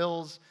time.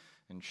 Pills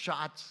and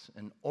shots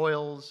and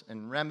oils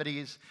and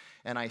remedies.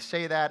 And I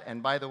say that,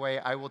 and by the way,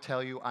 I will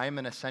tell you, I'm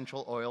an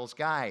essential oils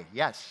guy.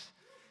 Yes,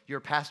 your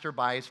pastor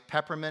buys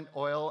peppermint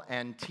oil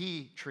and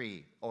tea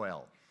tree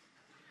oil.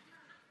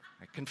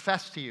 I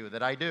confess to you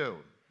that I do.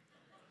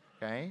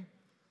 Okay?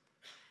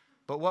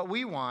 But what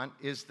we want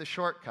is the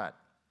shortcut.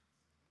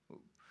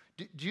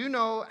 Do you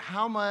know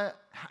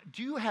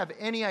do you have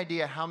any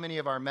idea how many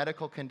of our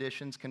medical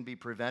conditions can be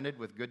prevented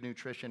with good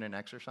nutrition and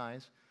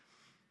exercise?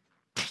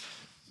 I'm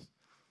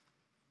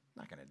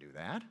not going to do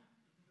that.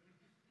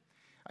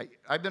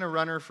 I've been a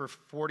runner for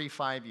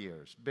 45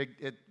 years.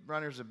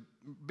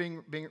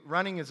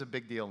 Running is a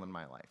big deal in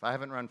my life. I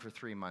haven't run for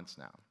 3 months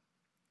now.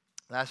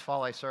 Last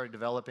fall, I started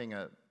developing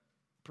a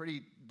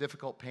pretty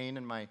difficult pain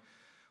in my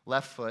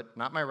left foot,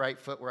 not my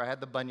right foot, where I had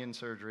the bunion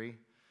surgery.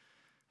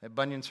 I had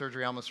bunion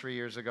surgery almost 3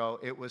 years ago.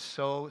 It was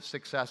so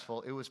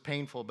successful. It was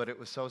painful, but it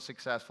was so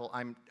successful.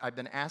 I've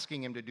been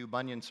asking him to do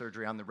bunion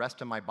surgery on the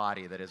rest of my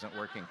body that isn't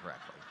working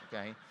correctly,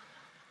 okay?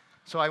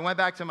 So I went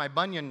back to my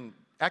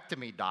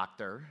bunionectomy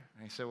doctor.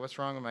 I said, what's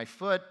wrong with my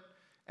foot?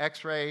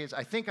 X-rays.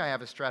 I think I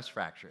have a stress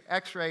fracture.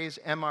 X-rays,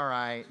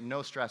 MRI,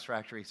 no stress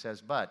fracture. He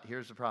says, but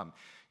here's the problem.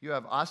 You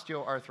have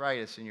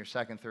osteoarthritis in your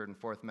second, third, and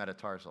fourth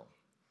metatarsal.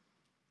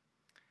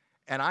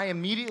 And I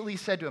immediately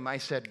said to him, I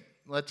said,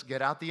 let's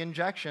get out the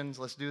injections.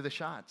 Let's do the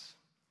shots.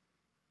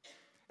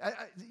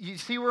 You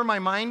see where my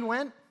mind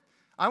went?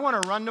 I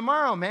want to run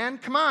tomorrow, man.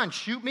 Come on,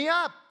 shoot me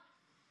up.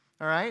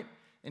 All right?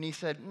 And he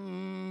said,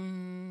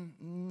 no,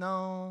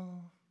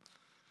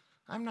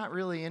 I'm not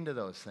really into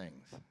those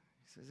things.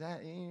 He says,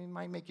 that it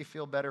might make you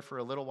feel better for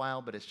a little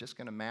while, but it's just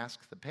going to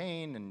mask the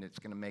pain, and it's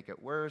going to make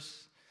it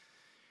worse.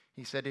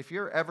 He said, if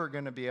you're ever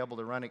going to be able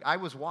to run, I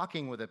was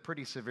walking with a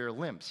pretty severe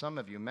limp. Some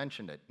of you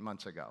mentioned it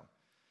months ago.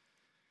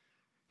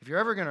 If you're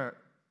ever going to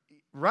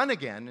run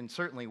again, and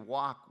certainly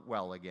walk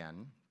well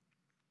again,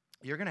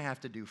 you're going to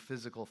have to do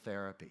physical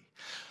therapy.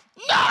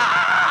 No!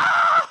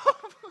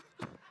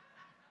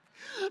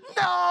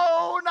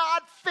 No,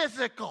 not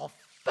physical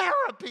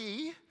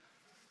therapy.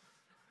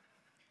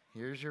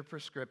 Here's your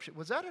prescription.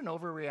 Was that an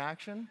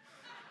overreaction?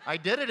 I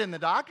did it in the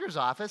doctor's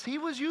office. He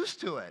was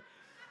used to it.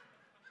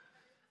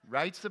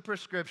 Writes the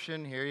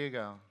prescription. Here you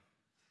go.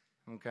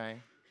 Okay?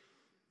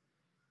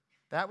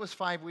 That was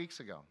 5 weeks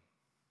ago.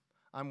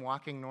 I'm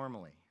walking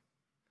normally.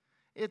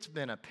 It's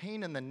been a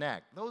pain in the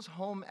neck. Those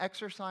home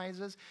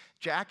exercises,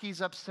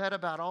 Jackie's upset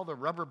about all the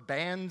rubber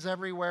bands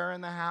everywhere in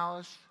the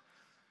house.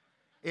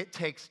 It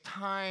takes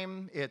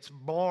time. It's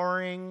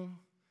boring.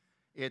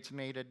 It's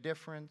made a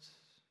difference.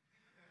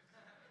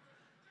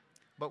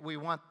 but we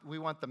want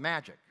the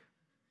magic.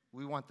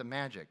 We want the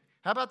magic.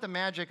 How about the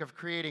magic of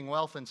creating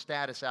wealth and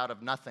status out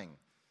of nothing?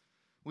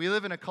 We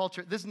live in a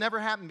culture, this never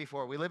happened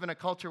before. We live in a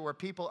culture where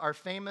people are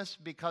famous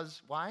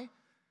because, why?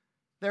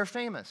 They're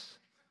famous.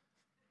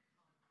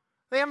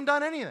 They haven't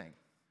done anything.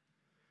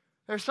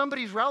 They're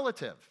somebody's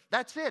relative.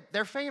 That's it.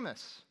 They're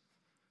famous.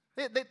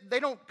 They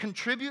don't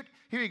contribute.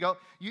 Here you go.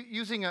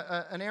 Using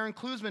an Aaron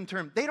Klusman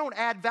term, they don't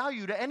add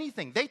value to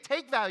anything. They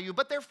take value,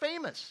 but they're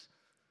famous.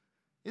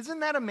 Isn't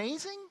that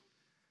amazing?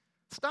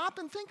 Stop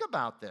and think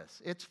about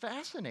this. It's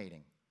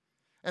fascinating.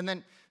 And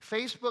then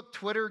Facebook,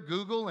 Twitter,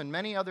 Google, and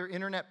many other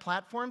internet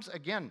platforms,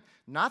 again,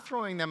 not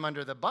throwing them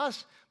under the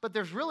bus, but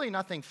there's really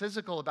nothing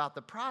physical about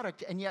the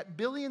product, and yet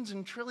billions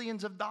and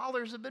trillions of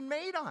dollars have been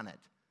made on it.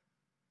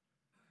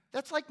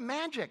 That's like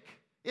magic.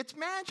 It's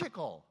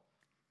magical.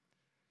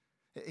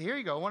 Here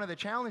you go. One of the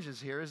challenges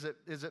here is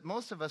that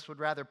most of us would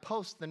rather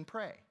post than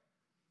pray.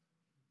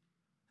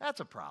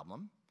 That's a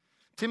problem.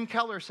 Tim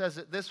Keller says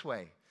it this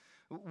way.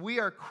 We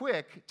are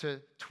quick to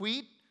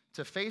tweet,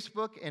 to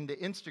Facebook, and to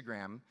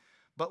Instagram,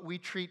 but we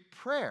treat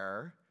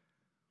prayer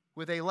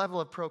with a level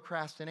of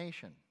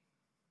procrastination.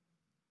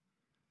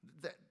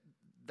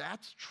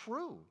 That's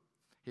true.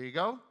 Here you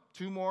go.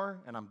 2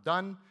 more, and I'm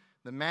done.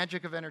 The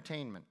magic of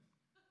entertainment.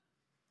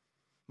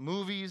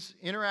 Movies,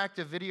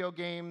 interactive video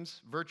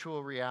games,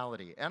 virtual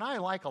reality. And I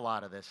like a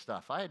lot of this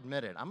stuff. I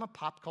admit it. I'm a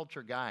pop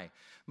culture guy.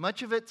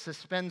 Much of it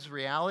suspends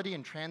reality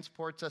and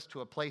transports us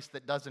to a place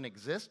that doesn't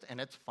exist, and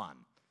it's fun.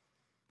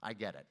 I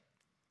get it.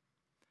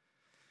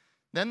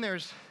 Then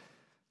there's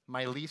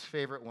my least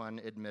favorite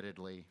one,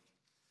 admittedly,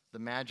 the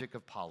magic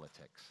of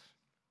politics.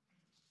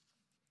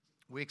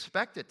 We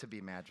expect it to be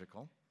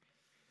magical,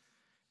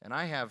 and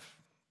I have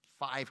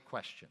 5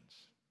 questions.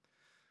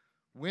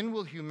 When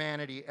will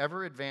humanity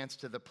ever advance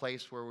to the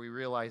place where we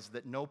realize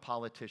that no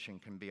politician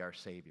can be our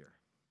savior?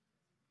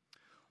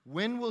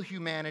 When will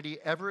humanity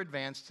ever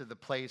advance to the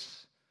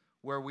place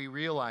where we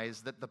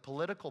realize that the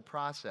political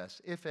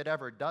process, if it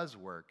ever does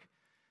work,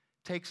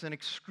 takes an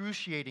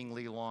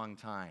excruciatingly long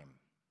time?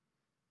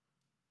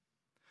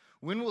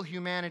 When will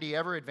humanity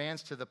ever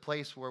advance to the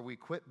place where we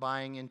quit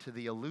buying into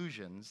the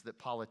illusions that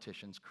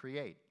politicians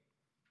create?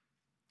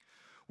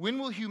 When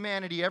will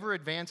humanity ever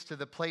advance to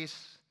the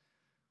place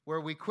where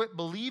we quit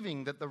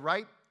believing that the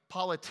right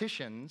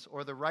politicians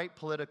or the right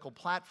political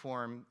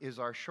platform is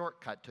our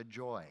shortcut to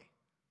joy?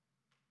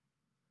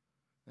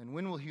 And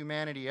when will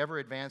humanity ever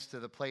advance to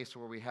the place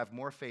where we have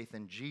more faith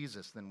in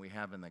Jesus than we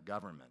have in the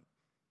government?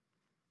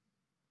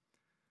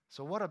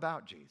 So what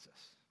about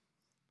Jesus?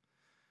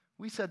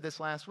 We said this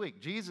last week.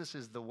 Jesus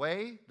is the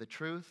way, the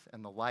truth,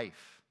 and the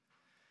life.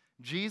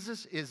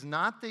 Jesus is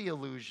not the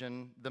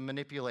illusion, the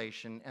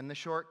manipulation, and the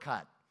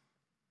shortcut.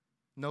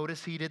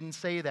 Notice he didn't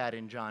say that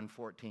in John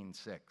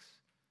 14:6.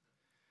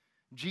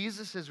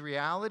 Jesus is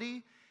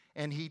reality,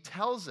 and he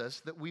tells us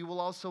that we will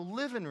also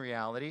live in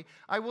reality.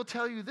 I will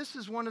tell you, this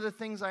is one of the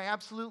things I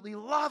absolutely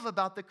love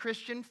about the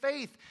Christian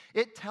faith.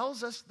 It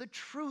tells us the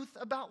truth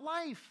about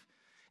life.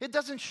 It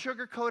doesn't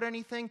sugarcoat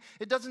anything.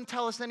 It doesn't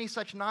tell us any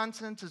such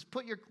nonsense as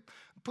put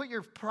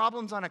your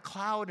problems on a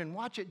cloud and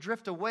watch it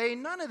drift away.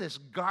 None of this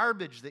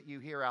garbage that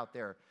you hear out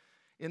there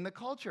in the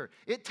culture.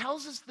 It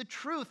tells us the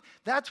truth.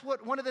 That's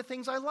one of the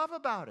things I love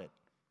about it.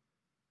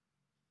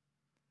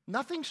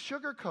 Nothing's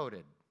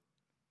sugarcoated.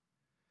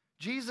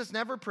 Jesus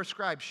never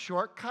prescribes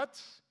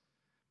shortcuts,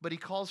 but he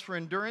calls for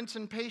endurance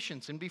and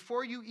patience. And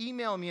before you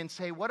email me and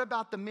say, what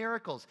about the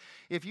miracles?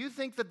 If you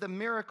think that the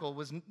miracle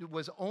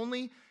was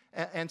only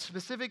and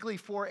specifically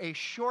for a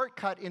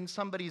shortcut in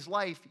somebody's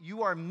life,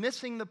 you are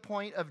missing the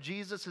point of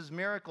Jesus'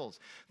 miracles.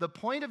 The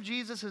point of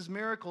Jesus'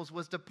 miracles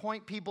was to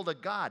point people to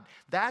God.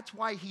 That's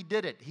why he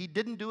did it. He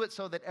didn't do it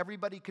so that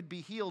everybody could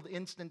be healed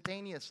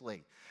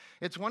instantaneously.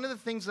 It's one of the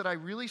things that I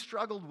really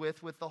struggled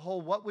with the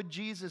whole what would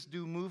Jesus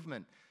do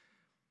movement.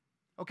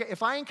 Okay,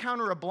 if I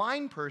encounter a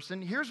blind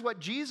person, here's what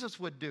Jesus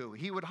would do.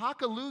 He would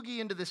hock a loogie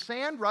into the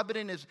sand, rub it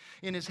in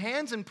his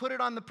hands, and put it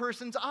on the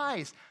person's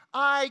eyes.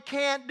 I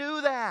can't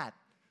do that.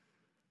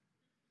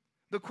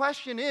 The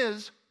question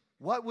is,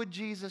 what would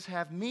Jesus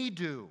have me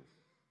do?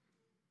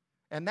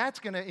 And that's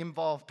going to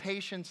involve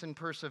patience and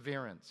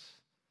perseverance.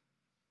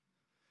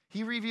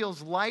 He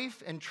reveals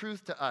life and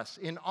truth to us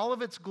in all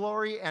of its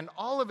glory and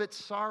all of its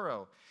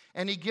sorrow.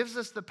 And he gives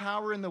us the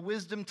power and the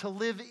wisdom to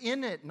live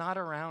in it, not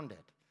around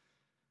it.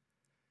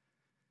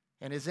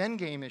 And his end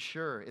game is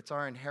sure. It's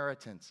our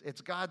inheritance.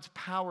 It's God's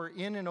power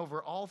in and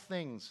over all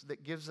things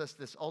that gives us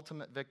this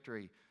ultimate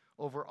victory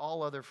over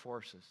all other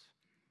forces.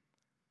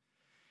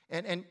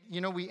 And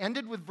you know, we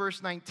ended with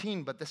verse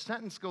 19, but the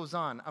sentence goes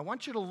on. I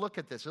want you to look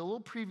at this, a little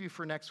preview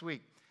for next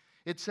week.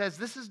 It says,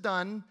 this is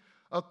done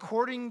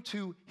according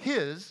to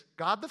his,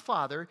 God the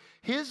Father,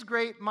 his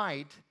great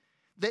might,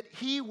 that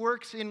he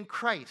works in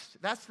Christ.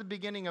 That's the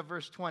beginning of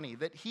verse 20,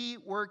 that he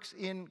works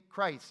in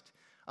Christ.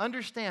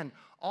 Understand,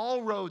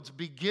 all roads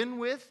begin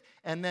with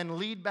and then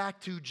lead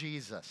back to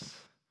Jesus.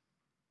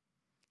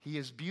 He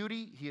is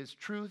beauty, he is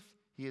truth,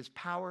 he is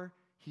power,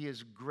 he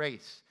is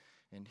grace.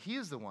 And he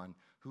is the one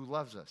who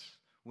loves us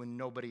when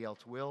nobody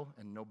else will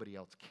and nobody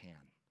else can.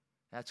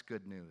 That's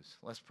good news.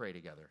 Let's pray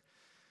together.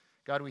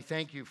 God, we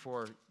thank you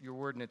for your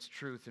word and its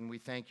truth, and we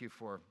thank you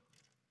for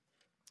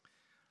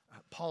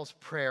Paul's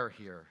prayer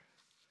here,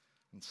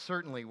 and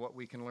certainly what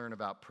we can learn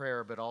about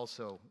prayer, but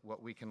also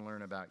what we can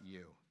learn about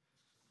you,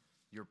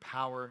 your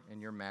power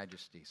and your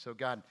majesty. So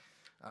God,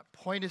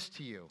 point us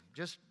to you.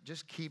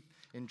 Just keep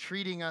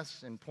entreating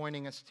us and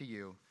pointing us to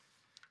you.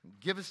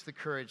 Give us the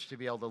courage to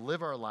be able to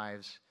live our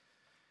lives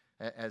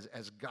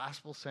as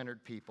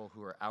gospel-centered people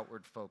who are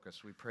outward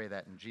focused. We pray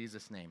that in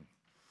Jesus' name.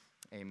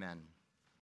 Amen.